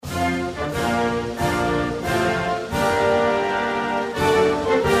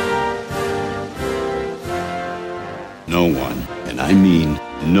I mean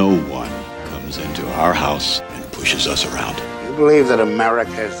no one comes into our house and pushes us around. You believe that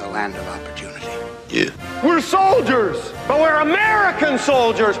America is the land of opportunity? Yeah. We're soldiers, but we're American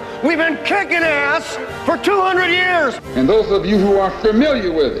soldiers. We've been kicking ass for 200 years. And those of you who are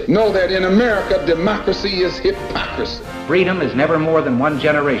familiar with it know that in America, democracy is hypocrisy. Freedom is never more than one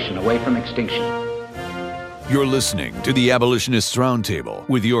generation away from extinction. You're listening to the Abolitionists Roundtable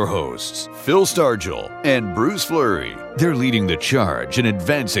with your hosts, Phil Stargell and Bruce Fleury. They're leading the charge in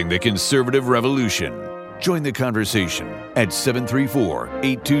advancing the conservative revolution. Join the conversation at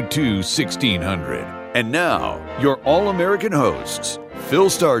 734-822-1600. And now, your all-American hosts, Phil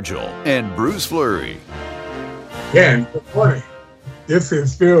Stargell and Bruce Fleury. Yeah, good morning. This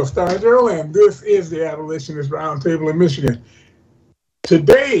is Phil Stargell, and this is the Abolitionist Roundtable in Michigan.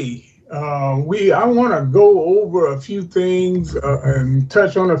 Today, I want to go over a few things and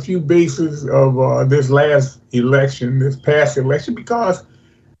touch on a few bases of this past election, because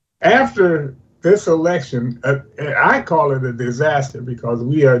after this election, I call it a disaster because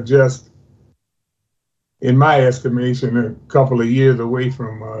we are just, in my estimation, a couple of years away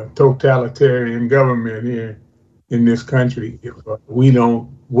from totalitarian government here in this country if we don't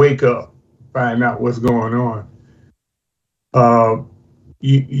wake up, find out what's going on.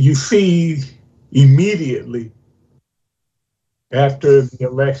 You see immediately after the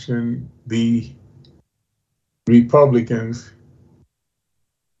election, the Republicans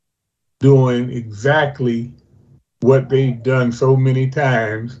doing exactly what they've done so many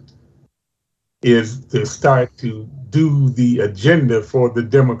times, is to start to do the agenda for the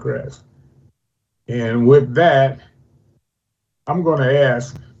Democrats. And with that, I'm going to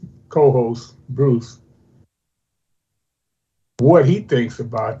ask co-host Bruce what he thinks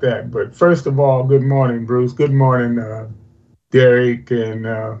about that. But first of all, good morning, Bruce. Good morning, Derek, and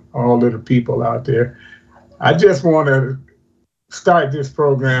all of the people out there. I just want to start this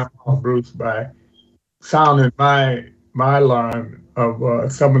program off, Bruce, by sounding my alarm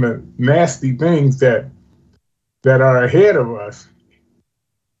of some of the nasty things that are ahead of us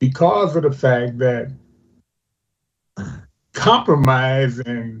because of the fact that compromise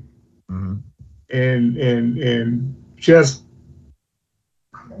and just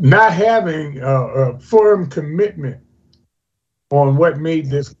not having a firm commitment on what made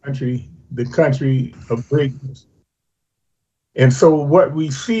this country the country of greatness. And so what we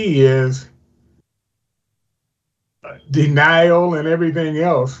see is denial and everything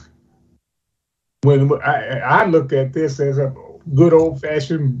else. When I look at this as a good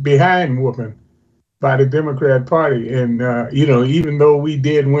old-fashioned behind whooping by the Democrat Party. And, even though we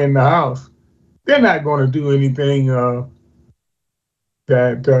did win the House, they're not going to do anything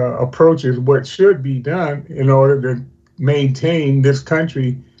that approaches what should be done in order to maintain this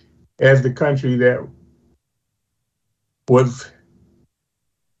country as the country that was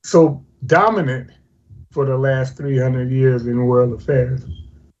so dominant for the last 300 years in world affairs.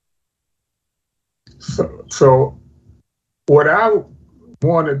 So what I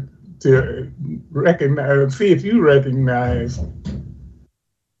wanted to recognize, see if you recognize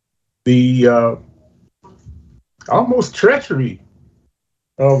the almost treachery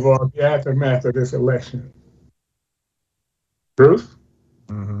of the aftermath of this election. Bruce?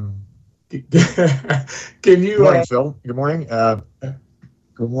 Mm-hmm. Can you? Good morning, Phil. Good morning. Good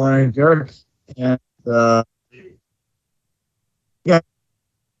morning, Derek. And yeah,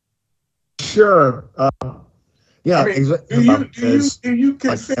 sure. Yeah. I mean, do you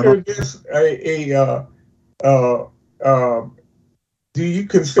consider this do you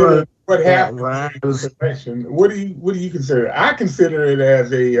consider what happened in this election? What do you consider? I consider it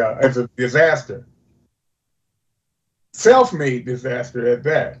as a disaster, self-made disaster at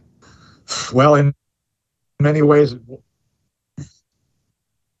that. Well, in many ways,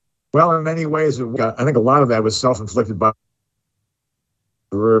 I think a lot of that was self-inflicted by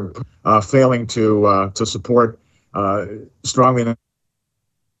failing to support strongly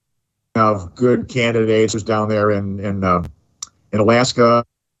enough good candidates down there in Alaska,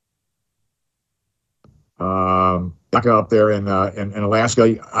 up there in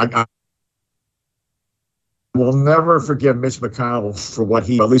Alaska. I will never forgive Mitch McConnell for what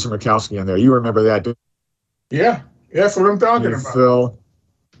Lisa Murkowski in there. You remember that? Yeah, that's what I'm talking about. Phil.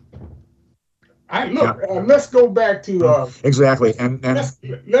 Let's go back to exactly, and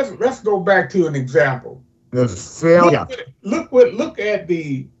let's go back to an example. The failure. Look at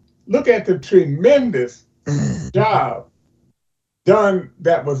the tremendous job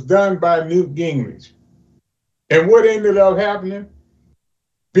that was done by Newt Gingrich, and what ended up happening?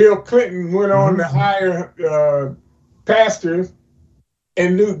 Bill Clinton went on to hire pastors,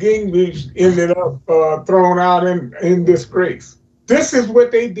 and Newt Gingrich ended up thrown out in disgrace. This is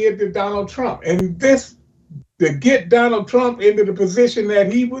what they did to Donald Trump. And this, to get Donald Trump into the position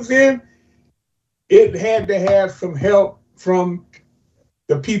that he was in, it had to have some help from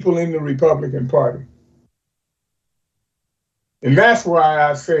the people in the Republican Party. And that's why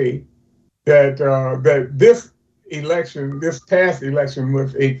I say that that this election, this past election,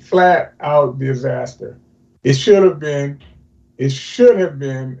 was a flat-out disaster. It should have been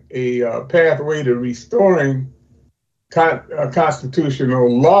a pathway to restoring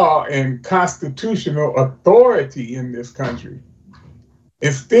constitutional law and constitutional authority in this country.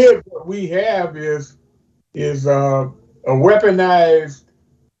 Instead, what we have is a weaponized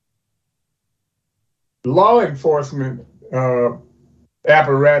law enforcement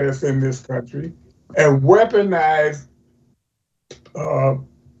apparatus in this country, and weaponized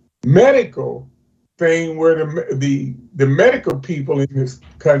medical thing where the medical people in this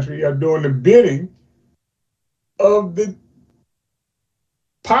country are doing the bidding of the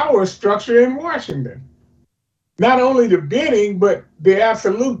power structure in Washington. Not only the bidding, but the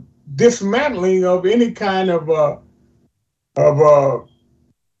absolute dismantling of any kind of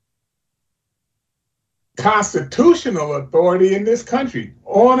constitutional authority in this country,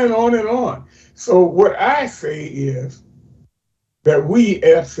 on and on and on. So what I say is that we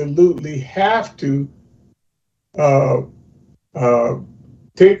absolutely have to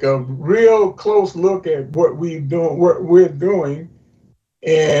take a real close look at what we're doing,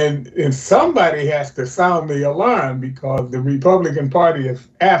 and somebody has to sound the alarm, because the Republican Party has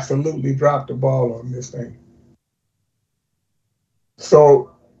absolutely dropped the ball on this thing.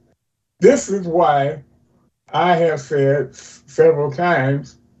 So this is why I have said several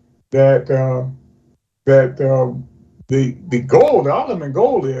times that the goal, the ultimate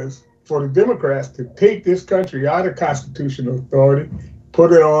goal, is for the Democrats to take this country out of constitutional authority,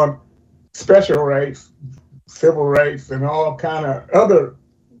 put it on special rights, civil rights, and all kind of other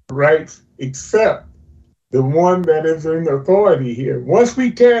rights, except the one that is in authority here. Once we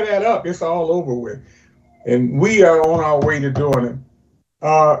tear that up, it's all over with, and we are on our way to doing it.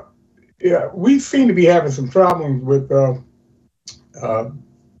 Yeah, we seem to be having some problems with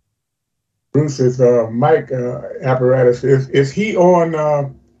Bruce's mic apparatus. Is he on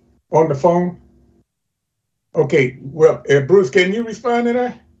the phone? Okay. Well, Bruce, can you respond to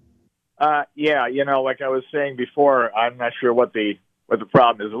that? Yeah. Like I was saying before, I'm not sure what the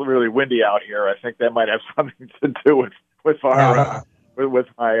problem is. It's really windy out here. I think that might have something to do with our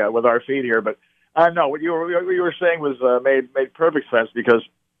with our feed here. But no, what you were saying was made perfect sense, because,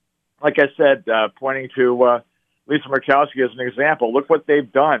 like I said, pointing to Lisa Murkowski as an example, look what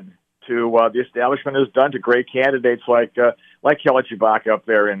they've done to the establishment has done to great candidates like Kelly Chewbacca up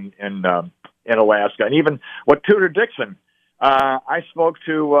there in Alaska, and even what Tudor Dixon. I spoke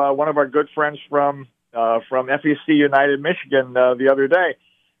to one of our good friends from FEC United Michigan the other day,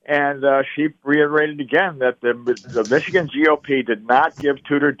 and she reiterated again that the Michigan GOP did not give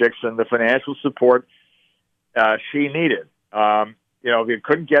Tudor Dixon the financial support she needed. They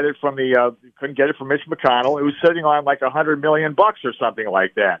couldn't get it from Mitch McConnell. It was sitting on like $100 million or something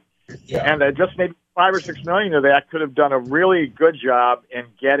like that. Yeah. And just maybe $5 or $6 million of that could have done a really good job in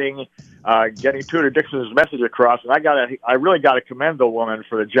getting Tudor Dixon's message across. And I really got to commend the woman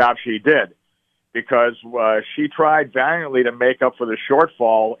for the job she did, because she tried valiantly to make up for the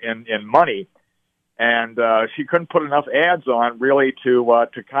shortfall in money, and she couldn't put enough ads on really to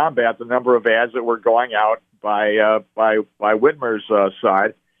combat the number of ads that were going out by Whitmer's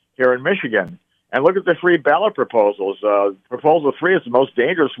side here in Michigan. And look at the free ballot proposals. Proposal 3 is the most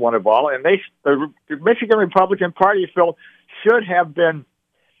dangerous one of all, and the Michigan Republican Party, Phil, should have been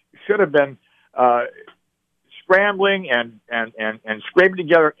scrambling and scraping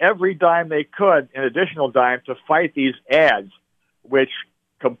together every dime they could, an additional dime, to fight these ads, which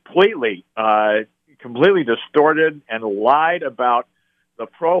completely distorted and lied about the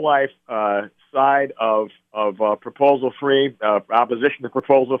pro-life side of Proposal 3, opposition to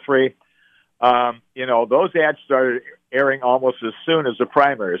Proposal 3. Those ads started airing almost as soon as the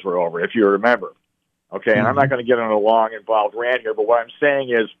primaries were over, if you remember. Okay, and I'm not going to get on a long, involved rant here, but what I'm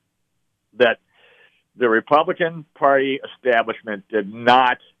saying is that the Republican Party establishment did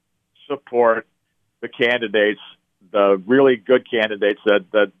not support the candidates, the really good candidates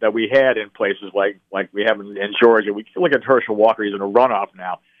that we had in places like we have in Georgia. We can look at Herschel Walker; he's in a runoff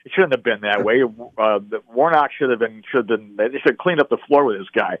now. It shouldn't have been that way. Warnock should have been. They should clean up the floor with this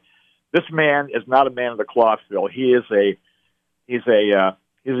guy. This man is not a man of the cloth, Phil. He's a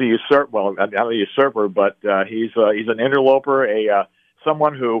usurper. Well, not a usurper, but he's an interloper.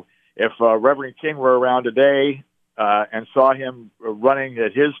 Someone who, if Reverend King were around today and saw him running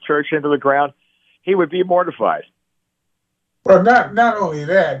at his church into the ground, he would be mortified. Well, not only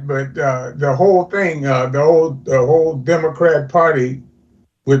that, but the whole thing, the whole Democrat Party,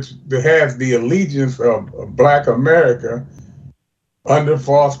 which has the allegiance of Black America under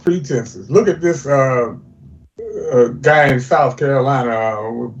false pretenses. Look at this guy in South Carolina,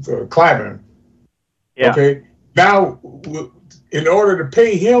 Clyburn. Yeah. Okay, now in order to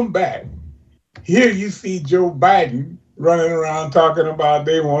pay him back, here you see Joe Biden running around talking about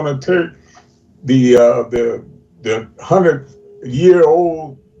they want to take the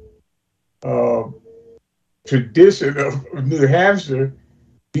 100-year-old tradition of New Hampshire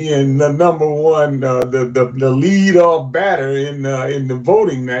being the number one, the lead off batter in the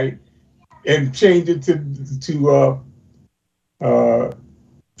voting night, and change it to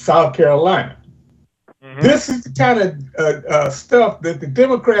South Carolina. Mm-hmm. This is the kind of stuff that the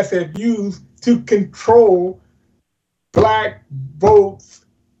Democrats have used to control Black votes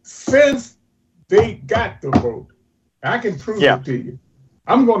since they got the vote. I can prove it to you.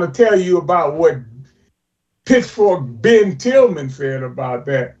 I'm going to tell you about what Pitchfork Ben Tillman said about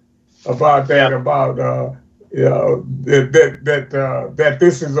that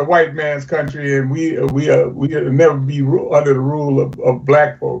this is a white man's country and we'll never be under the rule of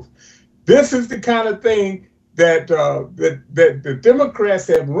Black folks. This is the kind of thing that the Democrats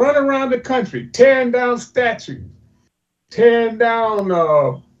have run around the country, tearing down statues, tearing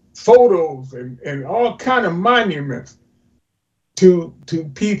down photos and all kind of monuments to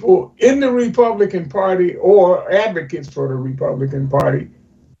people in the Republican Party or advocates for the Republican Party.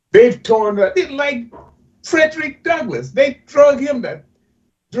 They've torn that, like Frederick Douglass. They drug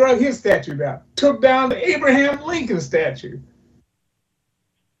his statue down, took down the Abraham Lincoln statue.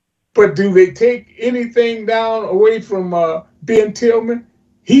 But do they take anything down away from Ben Tillman?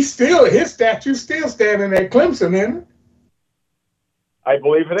 His statue's still standing at Clemson, isn't it? I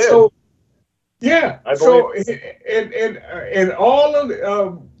believe it is. So, yeah. So and all of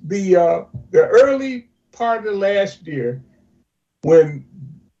the early part of last year, when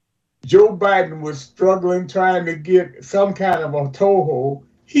Joe Biden was struggling, trying to get some kind of a toehold,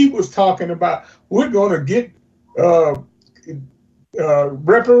 he was talking about, we're going to get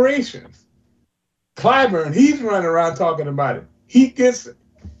reparations. Clyburn, he's running around talking about it. He gets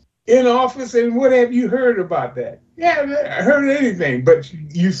in office, and what have you heard about that? Yeah, I heard anything. But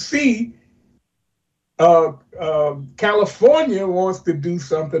you see, California wants to do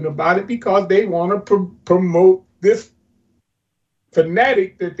something about it because they want to promote this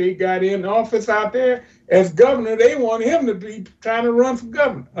fanatic that they got in office out there as governor. They want him to be trying to run for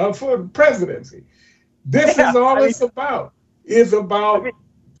governor, for the presidency. This is all it's about. It's about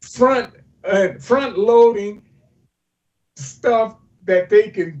front loading stuff that they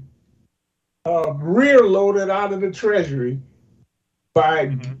can rear load it out of the Treasury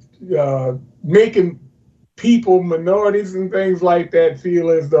by making people, minorities and things like that, feel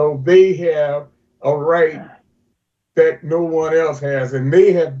as though they have a right that no one else has. And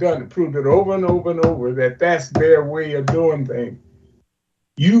they have proved it over and over and over that that's their way of doing things.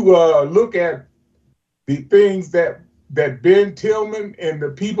 You look at the things that Ben Tillman and the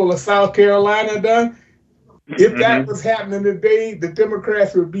people of South Carolina done. If that was happening today, the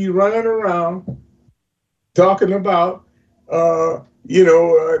Democrats would be running around talking about, that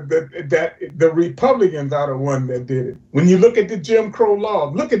the Republicans are the one that did it. When you look at the Jim Crow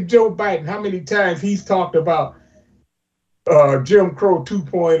laws, look at Joe Biden, how many times he's talked about Jim Crow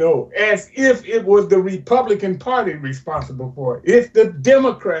 2.0, as if it was the Republican Party responsible for it. It's the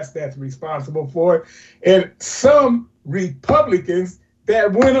Democrats that's responsible for it, and some Republicans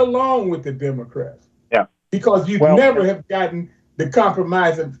that went along with the Democrats. Yeah. Because you'd never have gotten the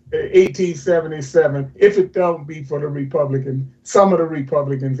compromise of 1877 if it don't be for some of the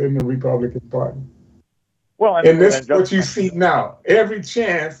Republicans in the Republican Party. Well, and this is what you see now. Every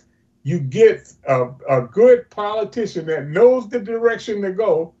chance you get a good politician that knows the direction to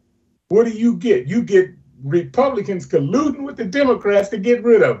go, what do? You get Republicans colluding with the Democrats to get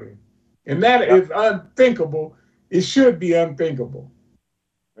rid of him. And that is unthinkable. It should be unthinkable.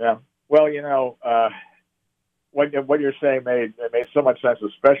 Yeah. Well, what you're saying made so much sense,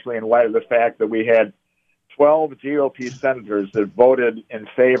 especially in light of the fact that we had 12 GOP senators that voted in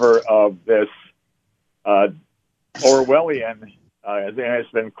favor of this Orwellian.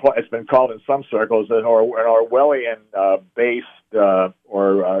 It's been called in some circles an Orwellian-based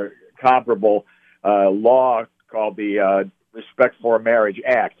or comparable law called the Respect for Marriage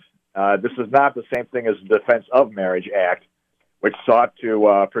Act. This is not the same thing as the Defense of Marriage Act, which sought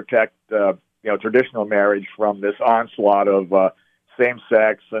to protect traditional marriage from this onslaught of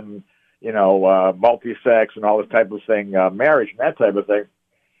same-sex and multi-sex and all this type of thing, marriage and that type of thing.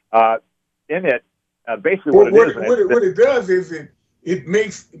 In it, basically what what it does is it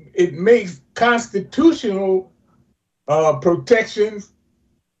makes constitutional protections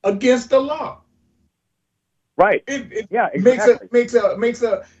against the law. Right. It Exactly.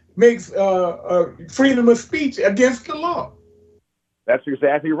 makes freedom of speech against the law. That's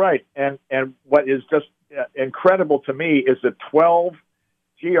exactly right. And what is just incredible to me is that 12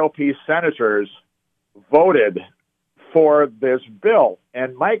 GOP senators voted for this bill.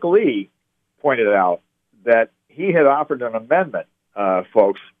 And Mike Lee pointed out that he had offered an amendment,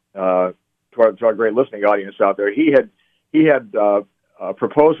 folks, to our great listening audience out there. He had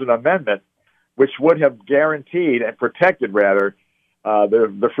proposed an amendment which would have guaranteed and protected, rather,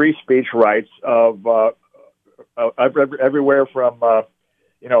 the free speech rights of everywhere from the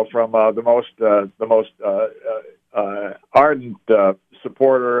most ardent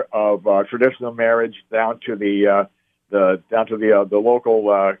supporter of traditional marriage down to the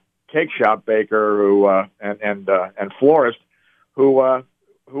local cake shop baker who and florist who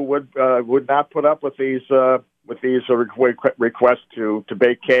would not put up with these requests to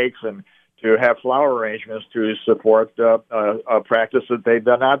bake cakes and to have flower arrangements to support a practice that they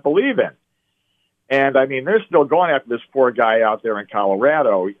do not believe in. And I mean, they're still going after this poor guy out there in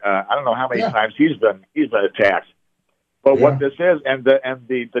Colorado. I don't know how many times he's been attacked. But what this is, and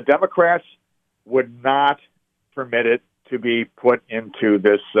the Democrats would not permit it to be put into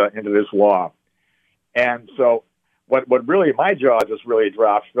this law. And so, what really my jaw just really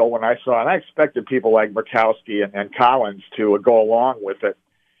dropped, Phil, when I saw, and I expected people like Murkowski and Collins to go along with it,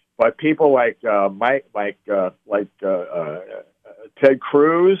 but people like Ted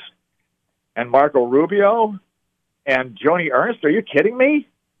Cruz and Marco Rubio and Joni Ernst, are you kidding me?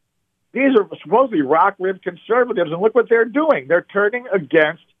 These are supposedly rock-ribbed conservatives, and look what they're doing. They're turning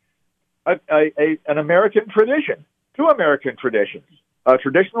against an American tradition, two American traditions,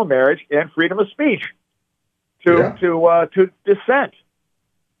 traditional marriage and freedom of speech, to dissent.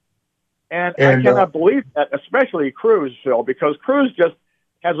 And I cannot believe that, especially Cruz, Phil, because Cruz just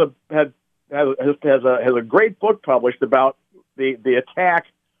has a great book published about the attack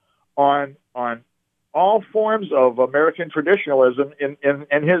on all forms of American traditionalism in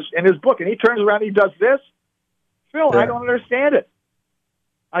his book, and he turns around and he does this. Phil, I don't understand it.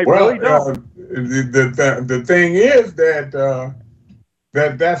 I really don't. The thing is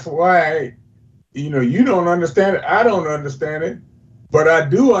that's why you don't understand it. I don't understand it, but I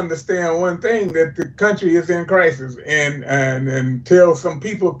do understand one thing, that the country is in crisis, and until some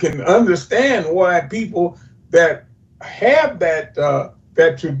people can understand why people that have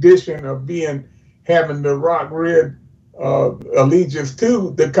that tradition of having the rock red allegiance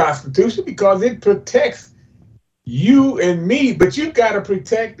to the Constitution, because it protects you and me, but you got to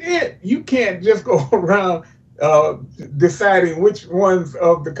protect it. You can't just go around deciding which ones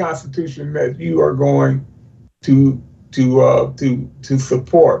of the Constitution that you are going to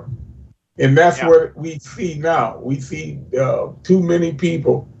support. And that's what we see now. We see too many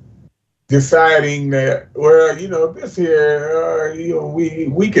people deciding that, this here,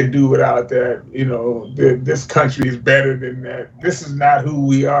 we could do without that. This country is better than that. This is not who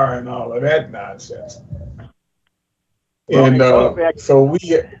we are, and all of that nonsense. And so we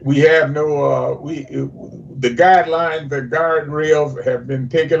have the guidelines, the guardrails have been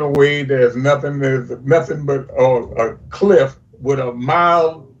taken away. There's nothing but a cliff with a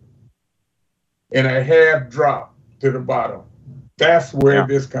mile and a half drop to the bottom. That's where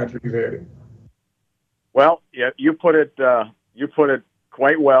this country is headed. Well, you put it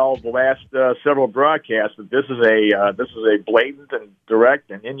quite well the last several broadcasts. That this is a blatant and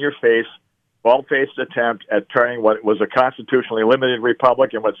direct and in-your-face, bald-faced attempt at turning what was a constitutionally limited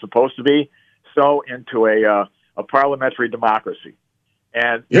republic and what's supposed to be so into a parliamentary democracy.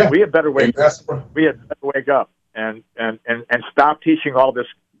 And we had better wake up and stop teaching all this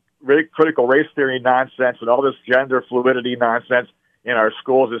critical race theory nonsense and all this gender fluidity nonsense in our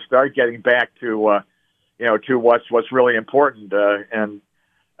schools, and start getting back to what's really important. And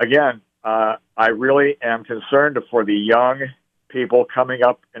again, I really am concerned for the young people coming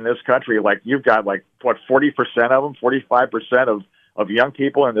up in this country. Like, you've got 40% of them, 45% of young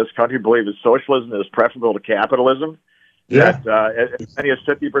people in this country believe that socialism is preferable to capitalism. That as many as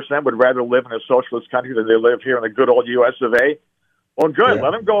 50% would rather live in a socialist country than they live here in the good old U.S. of A. Well, good.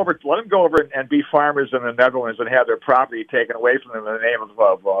 Let them go over and be farmers in the Netherlands and have their property taken away from them in the name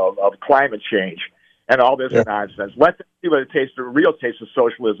of climate change and all this nonsense. Let them see what the real taste of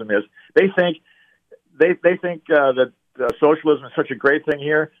socialism is. They think that socialism is such a great thing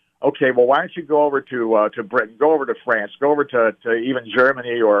here. Okay, well, why don't you go over to Britain, go over to France, go over to even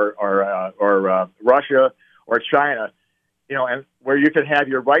Germany or Russia or China? and where you could have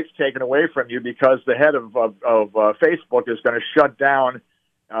your rights taken away from you because the head of Facebook is going to shut down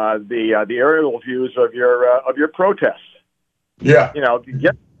the aerial views of your protests. Yeah.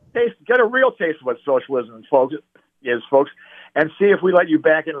 Get a real taste of what socialism folks, and see if we let you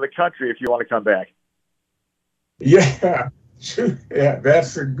back into the country if you want to come back. Yeah, yeah,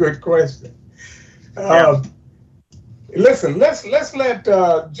 that's a good question. Listen, let's let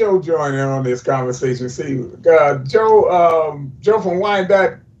Joe join in on this conversation. See, Joe from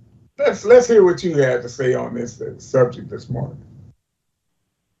Wyandotte, let's hear what you had to say on this subject this morning.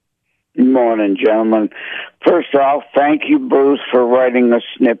 Good morning, gentlemen. First off, thank you, Bruce, for writing a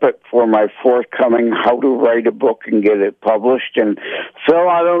snippet for my forthcoming How to Write a Book and Get It Published. And Phil,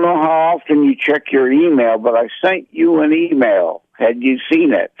 I don't know how often you check your email, but I sent you an email. Had you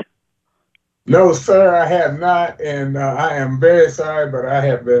seen it? No, sir, I have not, and I am very sorry, but I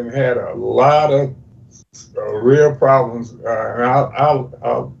have had a lot of real problems. And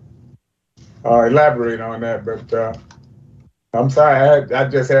I'll elaborate on that, but I'm sorry, I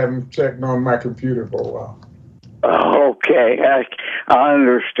just haven't checked on my computer for a while. Okay, I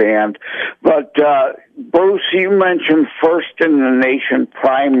understand. But Bruce, you mentioned First in the Nation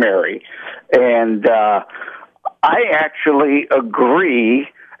primary, and I actually agree.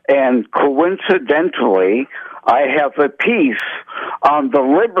 And coincidentally, I have a piece on the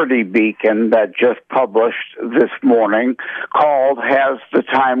Liberty Beacon that just published this morning called "Has the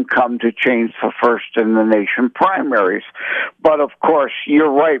Time Come to Change the First in the Nation Primaries?" But of course,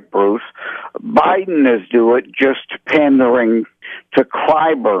 you're right, Bruce. Biden is doing it just pandering to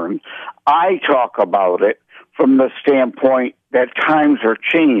Clyburn. I talk about it from the standpoint that times are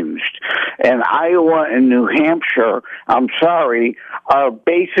changed. And Iowa and New Hampshire, I'm sorry, are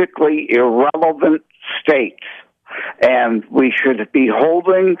basically irrelevant states. And we should be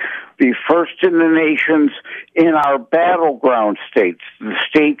holding the first in the nations in our battleground states, the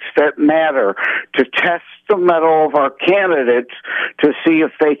states that matter, to test the mettle of our candidates to see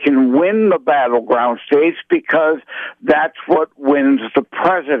if they can win the battleground states, because that's what wins the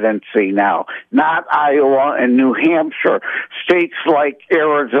presidency now, not Iowa and New Hampshire. States like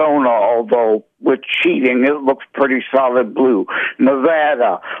Arizona, although with cheating, it looks pretty solid blue.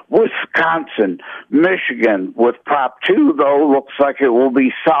 Nevada, Wisconsin, Michigan, with Prop 2, though, looks like it will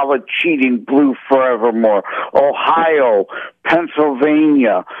be solid cheating blue forevermore. Ohio,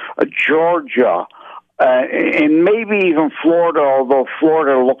 Pennsylvania, Georgia, and maybe even Florida, although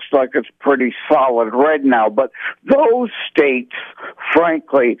Florida looks like it's pretty solid red now. But those states,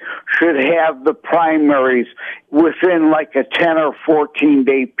 frankly, should have the primaries within like a 10 or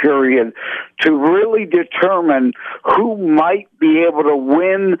 14-day period to really determine who might be able to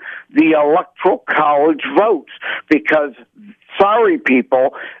win the Electoral College votes. Because, sorry,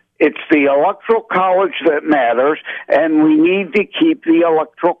 people, it's the Electoral College that matters, and we need to keep the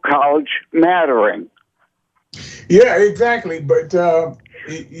Electoral College mattering. Yeah, exactly. But as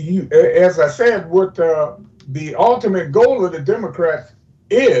I said, what the ultimate goal of the Democrats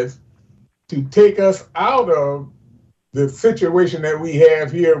is to take us out of the situation that we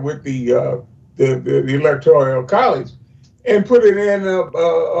have here with the Electoral College and put it in,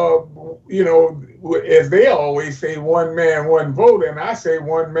 as they always say, one man, one vote. And I say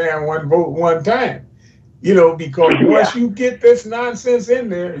one man, one vote, one time. Because once you get this nonsense in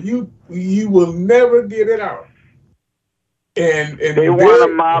there, you will never get it out. And they want a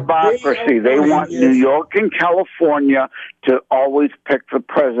mobocracy. They want New York and California to always pick the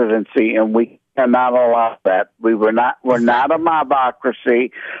presidency, and we cannot allow that. We're not a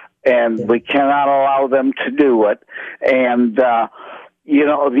mobocracy, and we cannot allow them to do it. And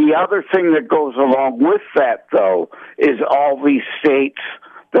the other thing that goes along with that, though, is all these states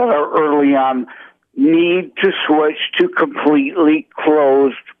that are early on need to switch to completely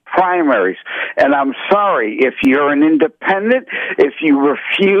closed primaries. And I'm sorry, if you're an independent, if you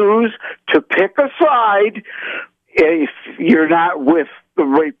refuse to pick a side, if you're not with the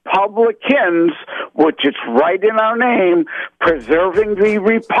Republicans, which is right in our name, preserving the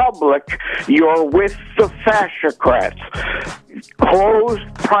Republic, you're with the fascocrats. Closed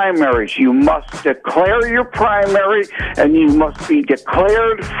primaries. You must declare your primary, and you must be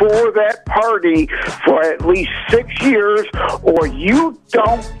declared for that party for at least 6 years, or you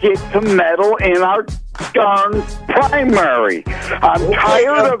don't get to meddle in our darn primary. I'm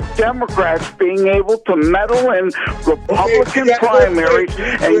tired of Democrats being able to meddle in Republican primaries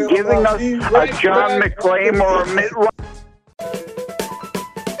and giving us a John McClane or a Mitt Romney.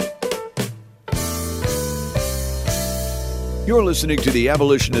 You're listening to the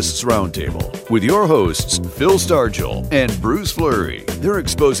Abolitionists Roundtable with your hosts, Phil Stargell and Bruce Fleury. They're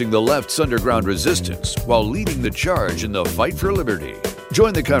exposing the left's underground resistance while leading the charge in the fight for liberty.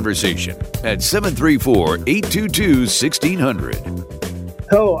 Join the conversation at 734-822-1600.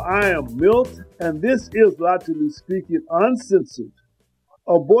 Hello, I am Milt, and this is Logically Speaking Uncensored.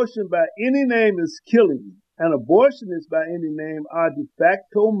 Abortion by any name is killing, and abortionists by any name are de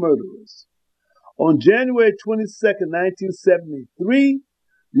facto murderers. On January 22, 1973,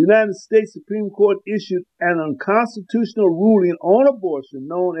 the United States Supreme Court issued an unconstitutional ruling on abortion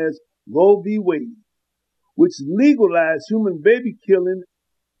known as Roe v. Wade, which legalized human baby killing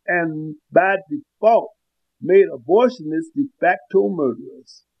and by default made abortionists de facto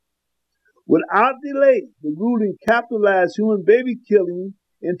murderers. Without delay, the ruling capitalized human baby killing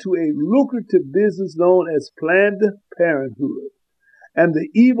into a lucrative business known as Planned Parenthood and the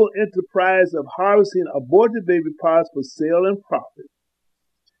evil enterprise of harvesting aborted baby parts for sale and profit.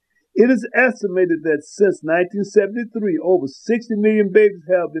 It is estimated that since 1973, over 60 million babies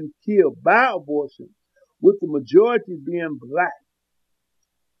have been killed by abortion, with the majority being black.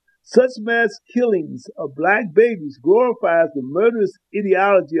 Such mass killings of black babies glorifies the murderous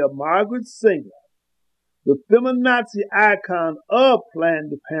ideology of Margaret Sanger, the feminazi icon of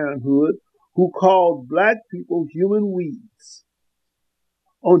Planned Parenthood, who called black people human weeds.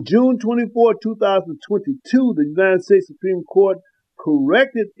 On June 24, 2022, the United States Supreme Court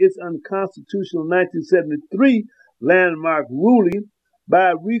corrected its unconstitutional 1973 landmark ruling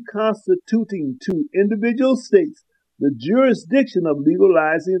by reconstituting to individual states the jurisdiction of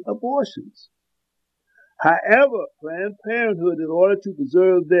legalizing abortions. However, Planned Parenthood, in order to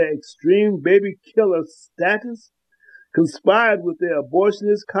preserve their extreme baby killer status, conspired with their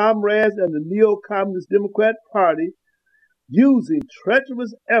abortionist comrades and the neo-communist Democrat Party, using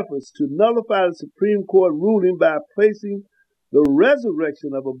treacherous efforts to nullify the Supreme Court ruling by placing the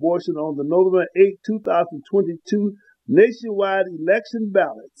resurrection of abortion on the November 8, 2022 nationwide election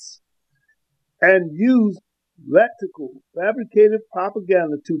ballots, and used radical, fabricated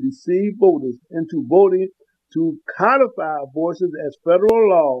propaganda to deceive voters into voting to codify abortions as federal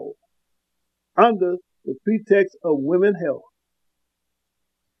law under the pretext of women's health.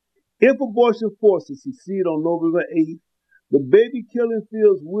 If abortion forces succeed on November 8th, the baby killing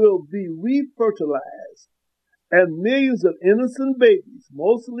fields will be refertilized, and millions of innocent babies,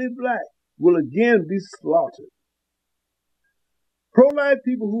 mostly black, will again be slaughtered. Pro-life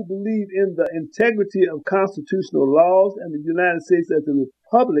people who believe in the integrity of constitutional laws and the United States as a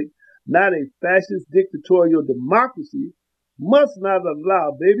republic, not a fascist dictatorial democracy, must not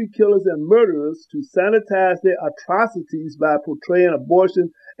allow baby killers and murderers to sanitize their atrocities by portraying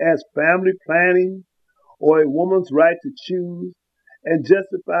abortion as family planning or a woman's right to choose, and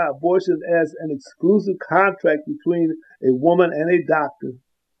justify abortion as an exclusive contract between a woman and a doctor,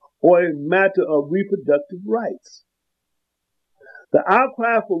 or a matter of reproductive rights. The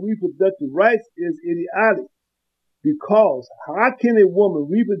outcry for reproductive rights is idiotic, because how can a woman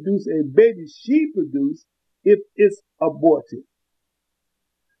reproduce a baby she produced if it's aborted?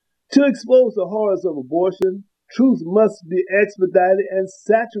 To expose the horrors of abortion, truth must be expedited and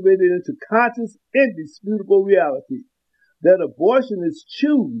saturated into conscious, indisputable reality that abortionists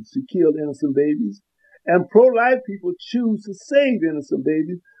choose to kill innocent babies, and pro-life people choose to save innocent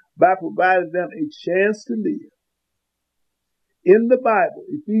babies by providing them a chance to live. In the Bible,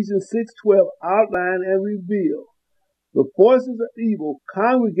 Ephesians 6:12 outline and reveal the forces of evil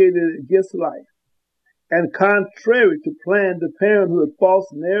congregated against life, and contrary to Planned Parenthood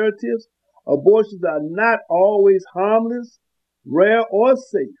false narratives, abortions are not always harmless, rare, or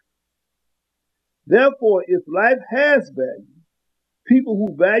safe. Therefore, if life has value, people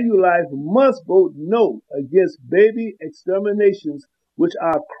who value life must vote no against baby exterminations, which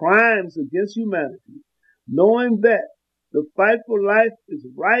are crimes against humanity, knowing that the fight for life is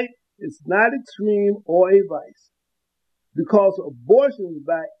right, it's not extreme or a vice. Because abortion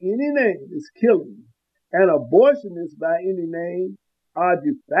by any name is killing, and abortionists by any name are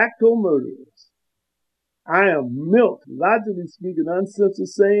de facto murderers. I am Milt, logically speaking uncensored,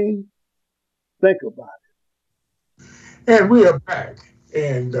 saying, think about it. And we are back.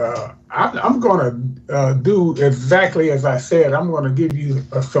 And I'm going to do exactly as I said. I'm going to give you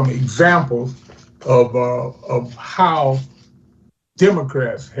some examples of how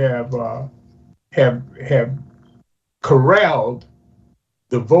Democrats have corralled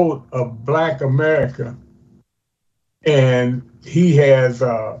the vote of Black America, and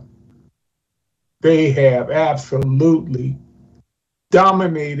they have absolutely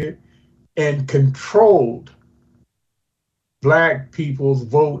dominated and controlled Black people's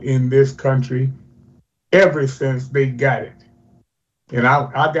vote in this country ever since they got it. And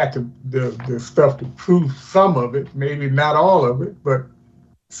I got the stuff to prove some of it, maybe not all of it, but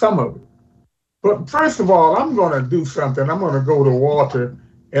some of it. But first of all, I'm going to do something. I'm going to go to Walter,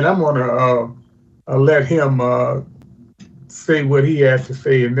 and I'm going to let him say what he has to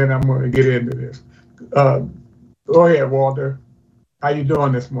say, and then I'm going to get into this. Go ahead, Walter. How you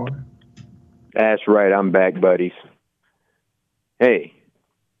doing this morning? That's right. I'm back, buddies. Hey,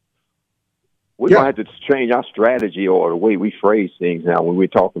 we're going to have to change our strategy or the way we phrase things now when we're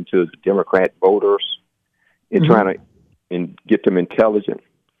talking to the Democrat voters and trying to get them intelligent.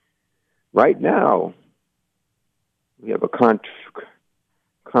 Right now, we have a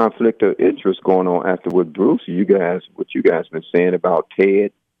conflict of interest going on after what Bruce, what you guys been saying about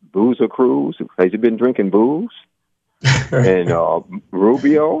Ted Boozer Cruz. Has he been drinking booze? And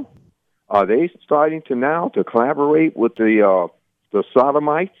Rubio, are they starting to now to collaborate with the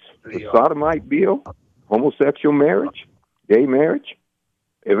sodomites, the sodomite bill, homosexual marriage, gay marriage?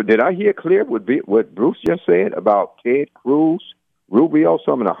 Did I hear clear what Bruce just said about Ted Cruz, Rubio,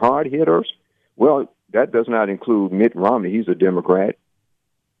 some of the hard hitters? Well, that does not include Mitt Romney. He's a Democrat.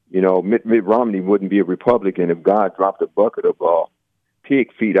 You know, Mitt Romney wouldn't be a Republican if God dropped a bucket of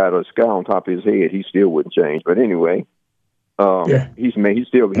pig feet out of the sky on top of his head. He still wouldn't change. But anyway, he's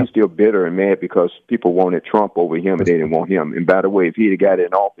still bitter and mad because people wanted Trump over him and they didn't want him. And by the way, if he'd have got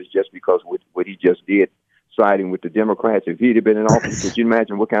in office just because what he just did, siding with the Democrats, if he'd have been in office, could you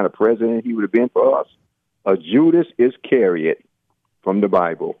imagine what kind of president he would have been for us? A Judas Iscariot from the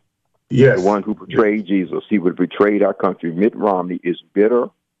Bible. Yes. The one who betrayed Jesus. He would have betrayed our country. Mitt Romney is bitter.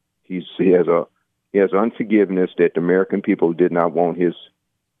 He has unforgiveness that the American people did not want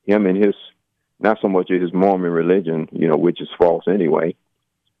him and his, not so much his Mormon religion, you know, which is false anyway.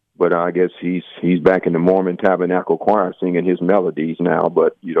 But I guess he's back in the Mormon Tabernacle Choir singing his melodies now,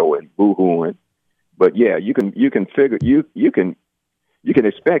 but you know, and boo-hooing. But yeah, you can figure you can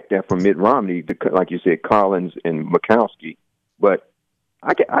expect that from Mitt Romney, like you said, Collins and Murkowski. But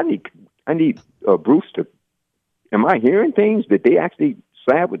I need Bruce to. Am I hearing things that they actually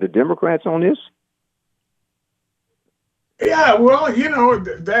side with the Democrats on this? Yeah, well, you know,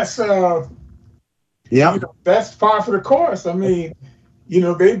 that's you know, that's par for the course. I mean, you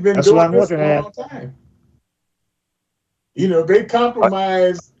know, they've been doing this for a long time. You know, they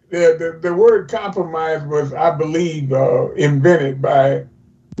compromised. The word compromise was, I believe, invented by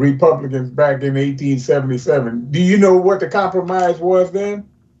Republicans back in 1877. Do you know what the compromise was then?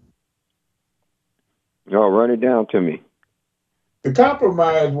 No, run it down to me. The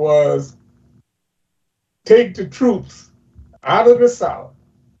compromise was take the troops out of the South.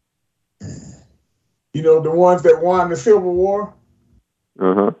 You know, the ones that won the Civil War.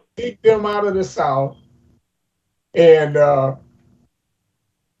 Take them out of the South and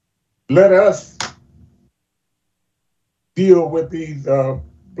let us deal with these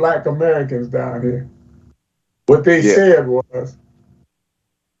Black Americans down here. What they said was,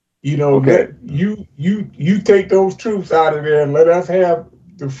 you know, let you take those troops out of there and let us have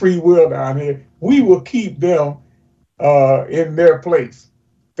the free will down here. We will keep them in their place.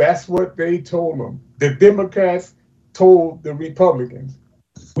 That's what they told them. The Democrats told the Republicans,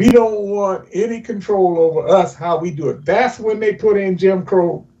 we don't want any control over us, how we do it. That's when they put in Jim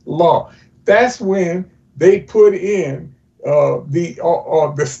Crow law. That's when they put in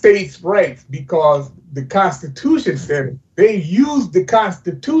the states' rights, because the Constitution said it. They used the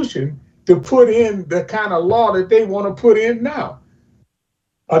Constitution to put in the kind of law that they want to put in now.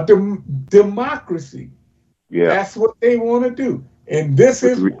 A democracy. Yeah. That's what they want to do. And this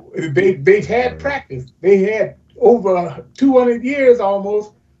is, they've had practice. They had over 200 years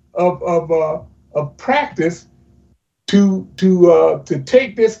almost of practice to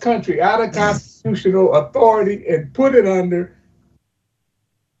take this country out of constitutional authority and put it under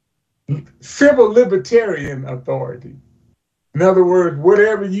civil libertarian authority. In other words,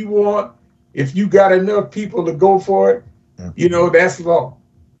 whatever you want, if you got enough people to go for it, you know, that's law.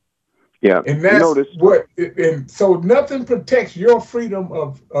 Yeah, and that's and so nothing protects your freedom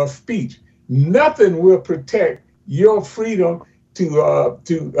of speech. Nothing will protect your freedom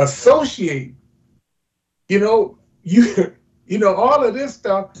to associate. You know, all of this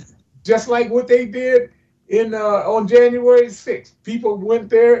stuff, just like what they did in on January 6th. People went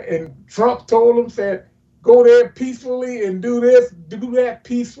there and Trump told them, said, go there peacefully and do this, do that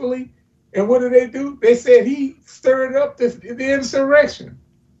peacefully. And what did they do? They said he stirred up the insurrection.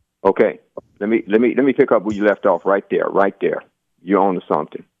 Okay, let me pick up where you left off right there. You're on to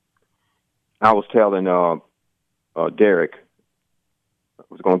something. I was telling Derek, I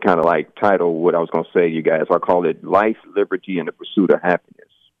was going to kind of like title what I was going to say to you guys. I call it Life, Liberty, and the Pursuit of Happiness.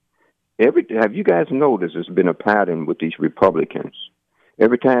 Have you guys noticed there's been a pattern with these Republicans?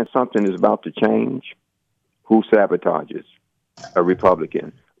 Every time something is about to change, who sabotages? A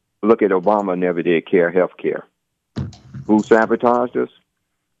Republican. Look at Obama, never did care health care. Who sabotaged us?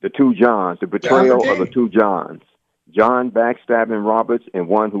 The two Johns, the betrayal of the two Johns. John backstabbing Roberts and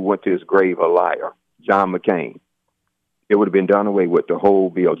one who went to his grave a liar, John McCain. It would have been done away with the whole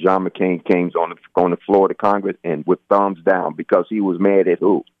bill. John McCain came on the floor of the Congress and with thumbs down because he was mad at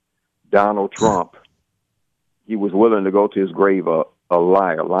who? Donald Trump. He was willing to go to his grave a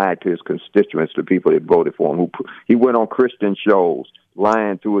liar, lied to his constituents, the people that voted for him. He went on Christian shows,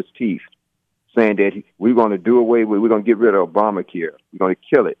 lying through his teeth, saying that we're going to do away with, we're going to get rid of Obamacare. We're going to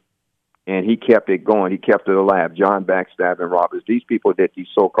kill it. And he kept it going. He kept it alive. John backstabbing Roberts. These people that these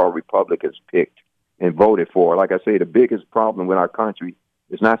so-called Republicans picked and voted for. Like I say, the biggest problem with our country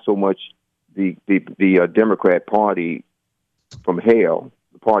is not so much the Democrat Party from hell,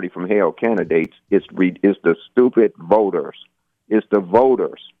 the party from hell candidates. It's the stupid voters. It's the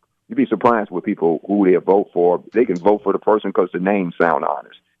voters. You'd be surprised with people who they vote for. They can vote for the person because the name sound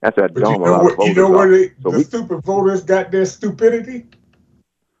honest. That's how dumb a lot of voters you know where are. the stupid voters got their stupidity?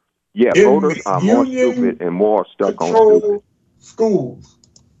 Yeah, voters are more stupid and more stuck on stupid. Schools.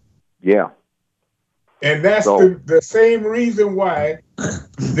 Yeah. And that's the same reason why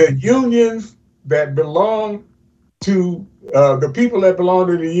the unions that belong to the people that belong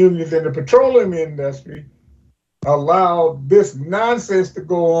to the unions in the petroleum industry allow this nonsense to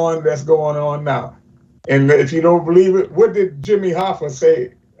go on that's going on now. And if you don't believe it, what did Jimmy Hoffa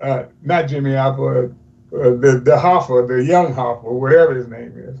say? Not Jimmy Hoffa, the Hoffa, the young Hoffa, whatever his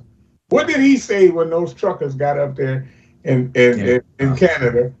name is. What did he say when those truckers got up there in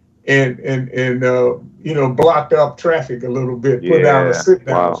Canada and blocked up traffic a little bit, put down a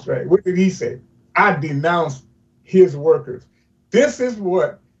sit-down strike? What did he say? I denounced his workers. This is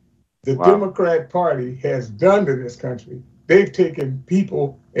what the Democrat Party has done to this country. They've taken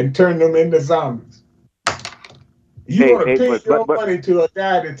people and turned them into zombies. You want to pay your money to a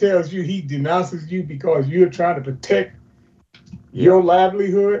guy that tells you he denounces you because you're trying to protect your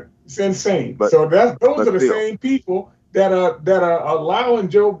livelihood? It's insane. Those are the same people that are allowing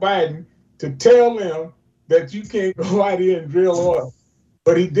Joe Biden to tell them that you can't go out here and drill oil.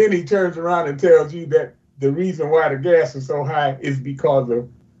 But then he turns around and tells you that the reason why the gas is so high is because of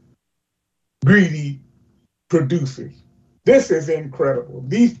greedy producers. This is incredible.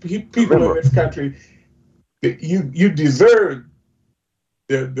 These people in this country, you deserve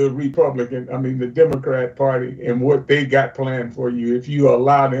the the Democrat Party and what they got planned for you if you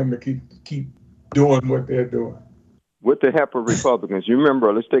allow them to keep doing what they're doing. With the help of Republicans, you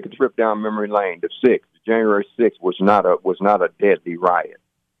remember, let's take a trip down memory lane. January 6th was not a deadly riot.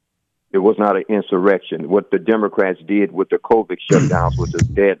 It was not an insurrection. What the Democrats did with the COVID shutdowns was a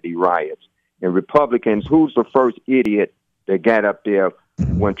deadly riots. And Republicans, who's the first idiot that got up there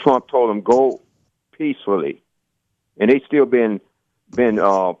when Trump told them go peacefully? And they still been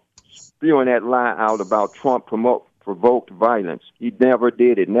spewing that lie out about Trump provoked violence. He never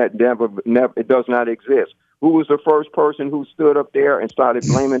did it. Never, it does not exist. Who was the first person who stood up there and started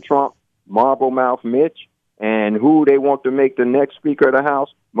blaming Trump? Marble Mouth Mitch. And who they want to make the next Speaker of the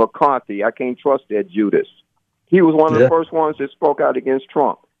House? McCarthy. I can't trust that Judas. He was one of the first ones that spoke out against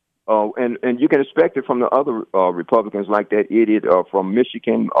Trump. And you can expect it from the other Republicans, like that idiot from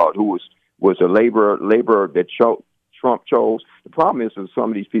Michigan who was a laborer that Trump chose. The problem is that some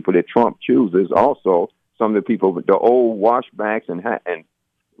of these people that Trump chooses also some of the people, the old washbacks and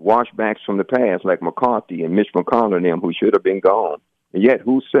washbacks from the past, like McCarthy and Mitch McConnell and them, who should have been gone. And yet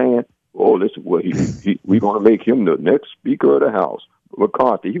who's saying, oh, listen, well, we're going to make him the next Speaker of the House?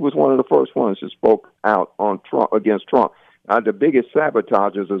 McCarthy. He was one of the first ones that spoke out on Trump, against Trump. The biggest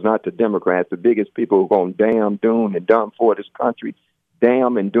sabotagers is not the Democrats. The biggest people who are going to damn, doom, and dumb for this country,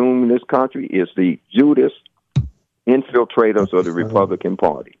 damn and doom this country, is the Judas infiltrators of the Republican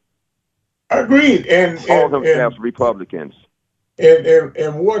Party. Agreed. And all themselves Republicans.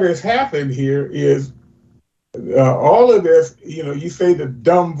 And what has happened here is all of this, you say the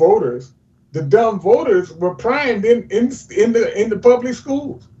dumb voters. The dumb voters were primed in the public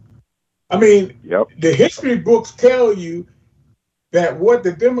schools. I mean, the history books tell you that what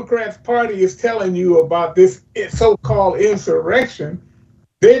the Democrats Party is telling you about this so-called insurrection,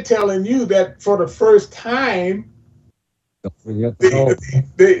 they're telling you that for the first time, a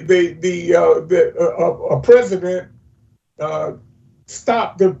president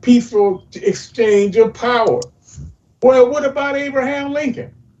stopped the peaceful exchange of power. Well, what about Abraham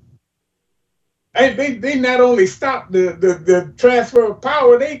Lincoln? And they not only stopped the transfer of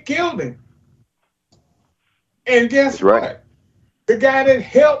power, they killed him. And guess what? The guy that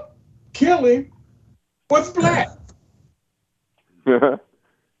helped kill him was black.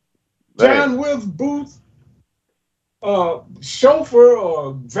 John Wilkes Booth, chauffeur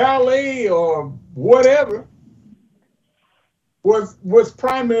or valet or whatever, was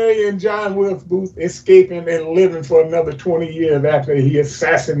primary in John Wilkes Booth escaping and living for another 20 years after he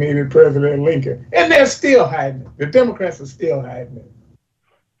assassinated President Lincoln. And they're still hiding it. The Democrats are still hiding it.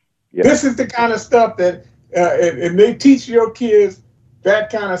 Yeah. This is the kind of stuff that, and they teach your kids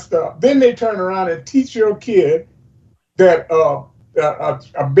that kind of stuff. Then they turn around and teach your kid that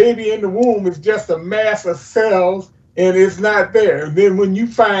a baby in the womb is just a mass of cells and it's not there. And then when you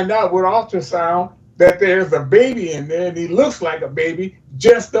find out with ultrasound that there's a baby in there and he looks like a baby,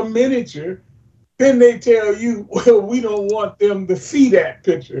 just a miniature, then they tell you, well, we don't want them to see that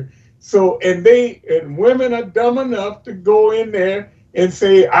picture. So, and women are dumb enough to go in there and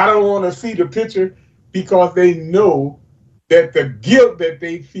say, I don't want to see the picture, because they know that the guilt that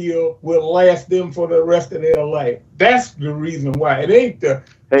they feel will last them for the rest of their life. That's the reason why. It ain't the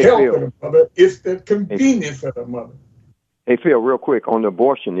health of the mother, it's the convenience of the mother. Hey, Phil, real quick, on the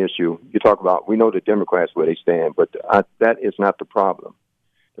abortion issue, you talk about, we know the Democrats where they stand, but that is not the problem.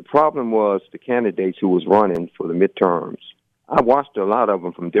 The problem was the candidates who was running for the midterms. I watched a lot of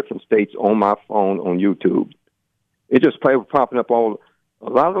them from different states on my phone on YouTube. It just popping up a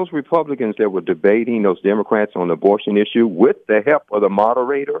lot of those Republicans that were debating those Democrats on the abortion issue with the help of the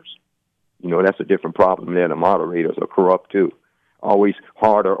moderators. You know, that's a different problem there. The moderators are corrupt too. Always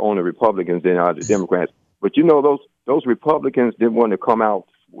harder on the Republicans than are the Democrats. But you know, those Republicans didn't want to come out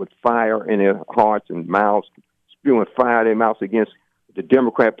with fire in their hearts and mouths, spewing fire in their mouths against the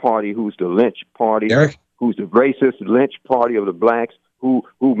Democrat Party, who's the lynch party, Derek? Who's the racist lynch party of the blacks, who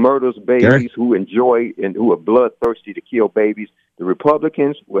murders babies, Derek? Who enjoy and who are bloodthirsty to kill babies. The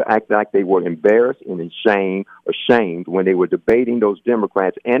Republicans would act like they were embarrassed and ashamed when they were debating those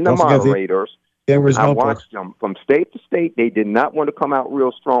Democrats and the moderators. I watched them from state to state. They did not want to come out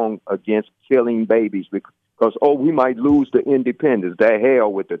real strong against killing babies because, we might lose the independence. The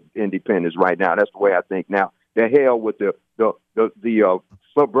hell with the independence right now. That's the way I think now. The hell with the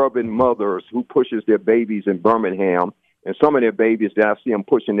suburban mothers who pushes their babies in Birmingham. And some of their babies that I see them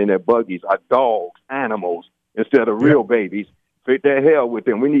pushing in their buggies are dogs, animals, instead of real babies. The hell with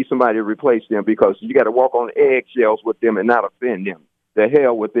them. We need somebody to replace them because you got to walk on eggshells with them and not offend them. The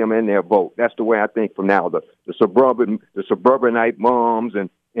hell with them and their vote. That's the way I think from now. The suburbanite moms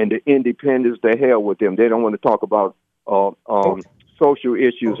and the independents, the hell with them. They don't want to talk about social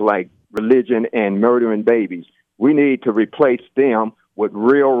issues like religion and murdering babies. We need to replace them with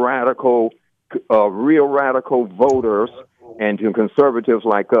real radical voters and to conservatives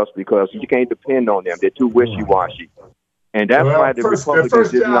like us, because you can't depend on them. They're too wishy-washy. And that's why the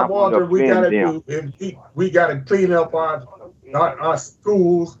Republicans did not want to offend them. We got to clean up our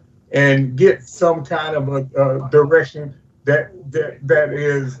schools and get some kind of a direction that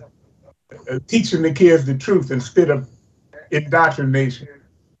is teaching the kids the truth instead of indoctrination.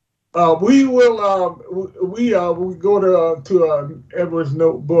 We go to Edward's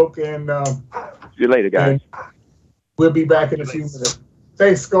notebook and see you later, guys. We'll be back in a few minutes.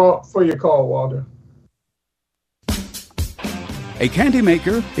 Thanks, Scott, for your call, Walter. A candy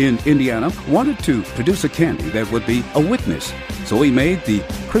maker in Indiana wanted to produce a candy that would be a witness, so he made the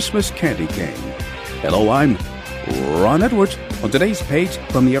Christmas candy cane. Hello, I'm Ron Edwards. On today's page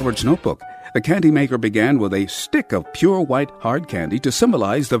from the Edwards Notebook, the candy maker began with a stick of pure white hard candy to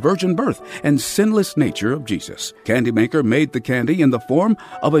symbolize the virgin birth and sinless nature of Jesus. Candy maker made the candy in the form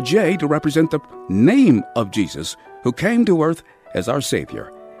of a J to represent the name of Jesus, who came to earth as our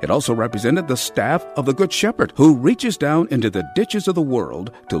Savior. It also represented the staff of the Good Shepherd, who reaches down into the ditches of the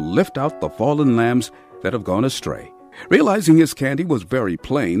world to lift out the fallen lambs that have gone astray. Realizing his candy was very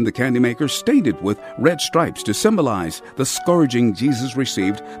plain, the candy maker stained it with red stripes to symbolize the scourging Jesus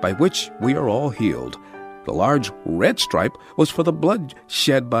received, by which we are all healed. The large red stripe was for the blood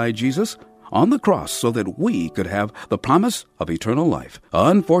shed by Jesus on the cross so that we could have the promise of eternal life.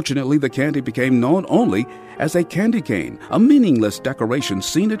 Unfortunately, the candy became known only as a candy cane, a meaningless decoration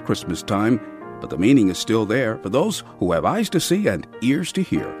seen at Christmas time, but the meaning is still there for those who have eyes to see and ears to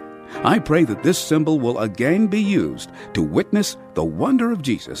hear. I pray that this symbol will again be used to witness the wonder of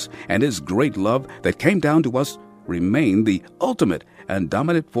Jesus and his great love that came down to us remain the ultimate and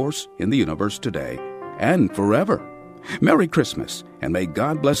dominant force in the universe today and forever. Merry Christmas, and may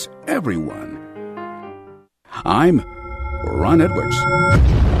God bless everyone. I'm Ron Edwards.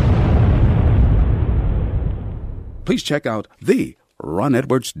 Please check out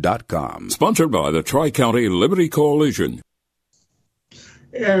theronedwards.com. Sponsored by the Tri-County Liberty Coalition.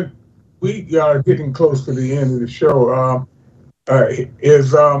 And we are getting close to the end of the show.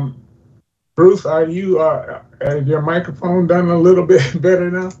 Bruce, are you has your microphone done a little bit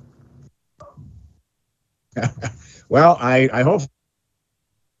better now? Well, I hope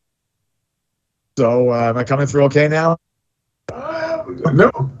so. Am I coming through okay now?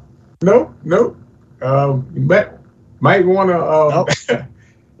 No. You might want to.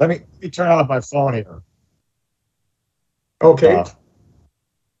 Let me turn off my phone here. Okay.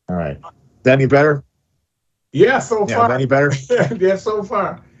 All right. Is that any better? Yeah, so Yeah, far. is that any better? Yeah, so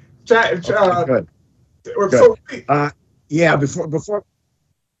far. Good. So, yeah, before.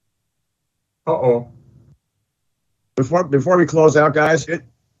 Uh-oh. Before we close out, guys,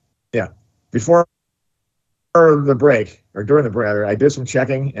 before the break, or during the break, I did some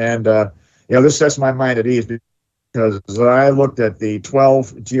checking, and this sets my mind at ease because I looked at the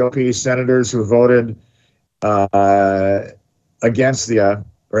 12 GOP senators who voted against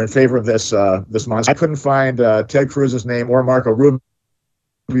or in favor of this monster. I couldn't find Ted Cruz's name or Marco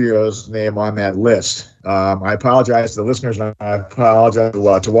Rubio's name on that list. I apologize to the listeners, and I apologize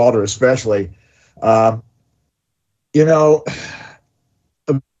to Walter especially.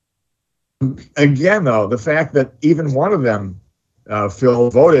 Again, though, the fact that even one of them, Phil,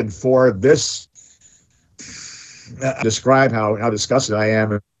 voted for this, describe how disgusted I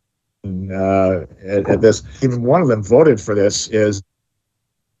am at this. Even one of them voted for this is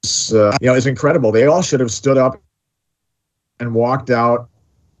incredible. They all should have stood up and walked out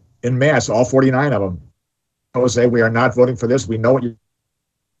in mass, all 49 of them. Say, we are not voting for this. We know what you're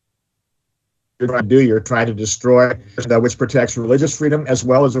trying to do. You're trying to destroy that which protects religious freedom as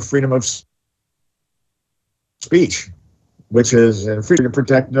well as the freedom of speech, which is freedom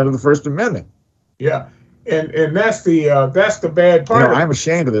protected under the First Amendment. Yeah, and that's the bad part. I'm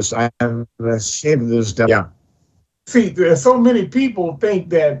ashamed of this. I'm ashamed of this. Yeah. See, there's so many people think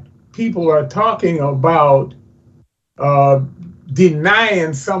that people are talking about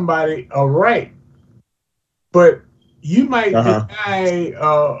denying somebody a right, but you might deny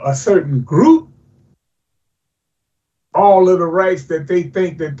a certain group all of the rights that they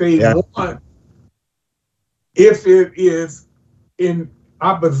think that they want if it is in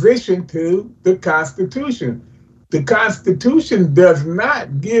opposition to the Constitution. The Constitution does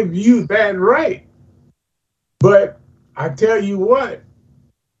not give you that right. But I tell you what,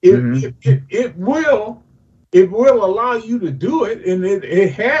 it will allow you to do it, and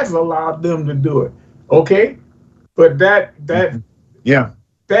it has allowed them to do it. Okay? But that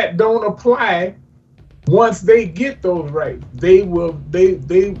don't apply once they get those rights. They will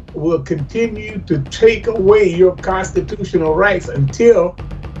continue to take away your constitutional rights until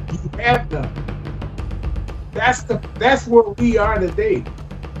you have them. That's where we are today.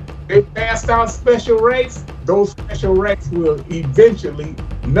 They passed out special rights. Those special rights will eventually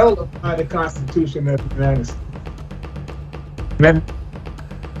nullify the Constitution of the United States. Amen.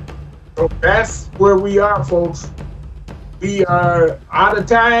 So that's where we are, folks. We are out of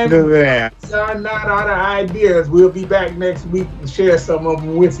time. We are not out of ideas. We'll be back next week to share some of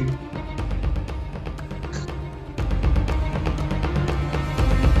them with you.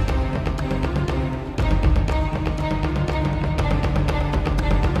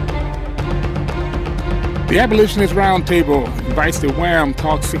 The Abolitionist Roundtable invites the Wham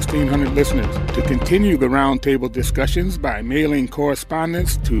Talk 1600 listeners to continue the roundtable discussions by mailing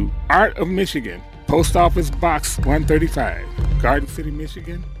correspondence to Art of Michigan, Post Office Box 135, Garden City,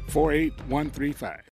 Michigan 48135.